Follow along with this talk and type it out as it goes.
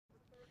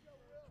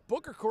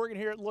Booker Corrigan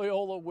here at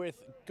Loyola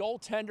with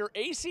goaltender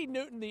AC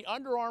Newton, the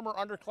Under Armour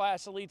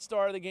Underclass Elite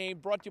Star of the game,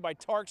 brought to you by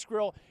Tark's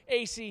Grill.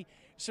 AC,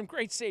 some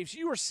great saves.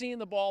 You were seeing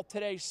the ball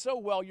today so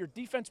well. Your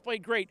defense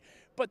played great,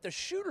 but the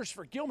shooters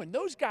for Gilman,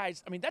 those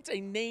guys, I mean, that's a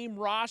name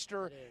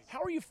roster.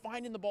 How are you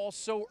finding the ball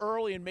so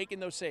early and making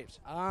those saves?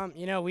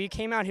 We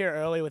came out here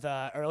early with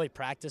early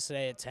practice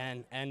today at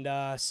 10,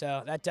 and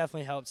so that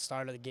definitely helped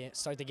start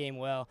the game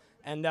well.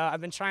 And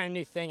I've been trying a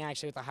new thing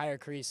actually with the higher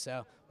crease,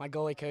 so my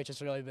goalie coach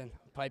has really been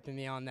piping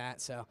me on that.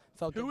 So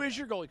felt good. Who is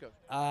your goalie coach?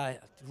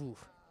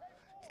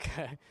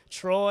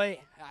 Troy.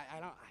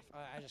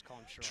 I just call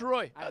him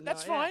Troy. Troy.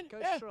 That's no, fine.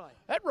 Coach Yeah. Troy.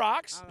 That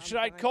rocks.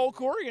 Cole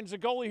Corrigan's a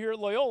goalie here at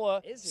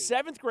Loyola. Is he?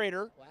 7th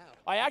grader. Wow.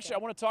 I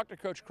want to talk to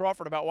Coach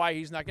Crawford about why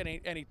he's not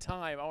getting any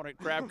time. I want to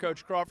grab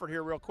Coach Crawford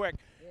here real quick,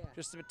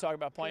 just to talk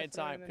about playing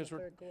time because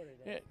we're.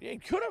 He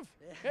could have.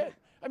 Yeah.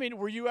 I mean,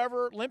 were you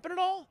ever limping at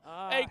all?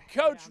 Hey,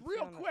 Coach,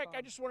 real quick,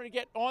 I just wanted to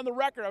get on the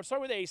record. I was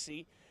talking with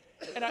AC,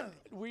 and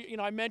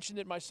I mentioned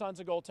that my son's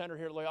a goaltender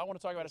here at Loyola. I want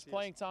to talk about his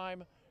playing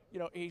time. You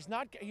know,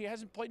 he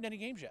hasn't played in any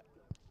games yet.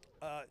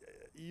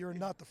 You're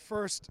not the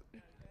first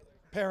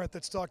parent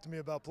that's talked to me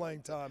about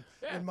playing time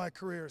in my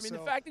career. I mean, so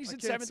the fact that he's in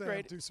 7th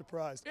grade, I'm too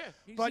surprised.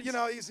 Yeah, but you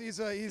know, he's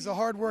a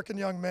hard-working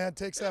young man.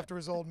 Takes after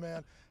his old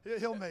man.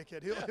 He'll make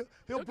it.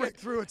 He'll break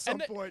through at some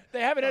point.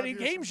 They haven't had any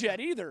games yet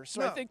either,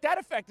 so no. I think that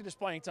affected his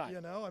playing time. You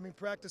know, I mean,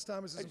 practice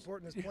time is as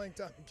important as playing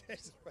time in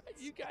games. Right?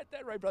 You got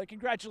that right, brother.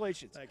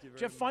 Congratulations. Thank you very much.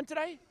 Did you have fun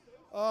today?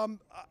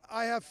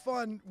 I have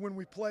fun when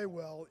we play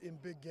well in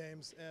big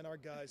games, and our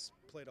guys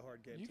played a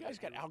hard game. You guys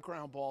got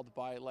out-ground balled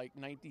by like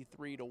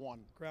 93-1.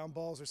 Ground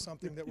balls are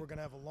something that we're going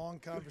to have a long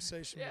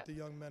conversation with the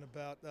young men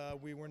about.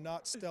 We were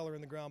not stellar in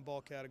the ground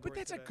ball category. But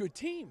that's today. A good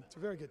team. It's a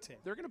very good team.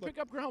 They're going to pick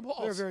up ground balls.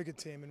 They're a very good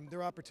team, and they're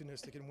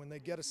opportunistic. And when they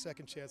get a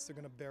second chance, they're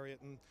going to bury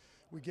it. And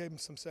we gave them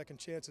some second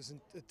chances,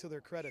 and to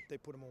their credit, they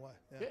put them away.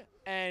 Yeah.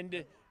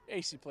 And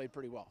AC played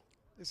pretty well.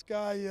 This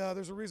guy,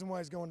 there's a reason why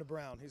he's going to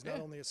Brown. He's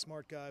not only a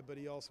smart guy, but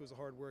he also is a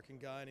hard-working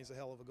guy, and he's a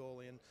hell of a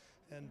goalie.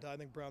 And I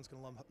think Brown's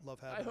going to love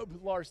having him. I hope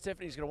Lars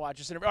Tiffany's going to watch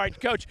this interview. All right,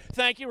 Coach,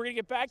 thank you. We're going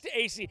to get back to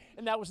AC.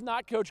 And that was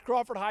not Coach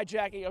Crawford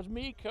hijacking. It was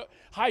me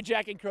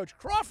hijacking Coach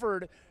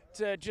Crawford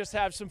to just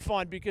have some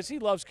fun because he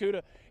loves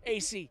CUDA.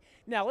 AC.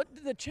 Now,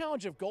 the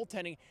challenge of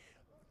goaltending,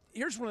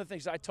 here's one of the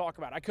things I talk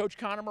about. I coach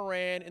Connor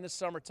Moran in the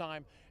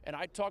summertime, and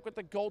I talk with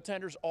the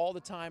goaltenders all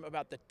the time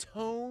about the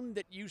tone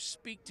that you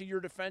speak to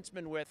your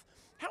defensemen with.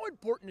 How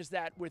important is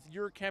that with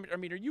your chemistry? I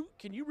mean,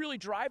 can you really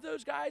drive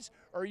those guys,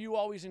 or are you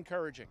always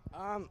encouraging?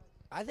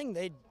 I think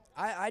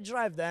I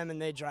drive them and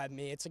they drive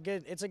me. It's a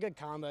good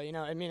combo. You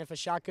know, I mean, if a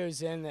shot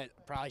goes in that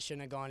probably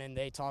shouldn't have gone in,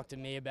 they talk to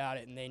me about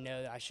it and they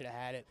know that I should have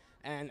had it.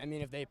 And I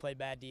mean, if they play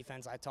bad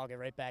defense, I talk it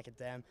right back at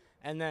them.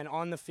 And then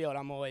on the field,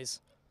 I'm always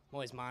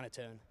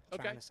monotone,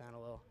 trying to sound a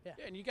little. Yeah,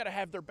 and you got to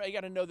have you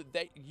got to know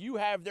that you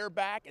have their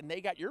back and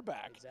they got your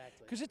back.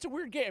 Exactly. Because it's a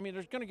weird game. I mean,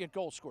 there's going to get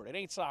goals scored. It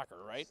ain't soccer,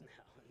 right?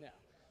 No.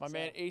 My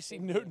man AC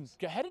Newton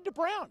headed to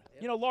Brown.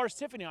 Yep. You know, Lars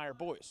Tiffany and I are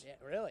boys. Yeah,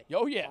 really?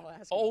 Oh yeah,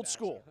 old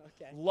school.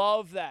 Okay.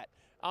 Love that.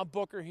 I'm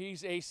Booker.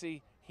 He's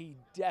AC. He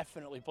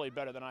definitely played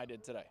better than I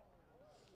did today.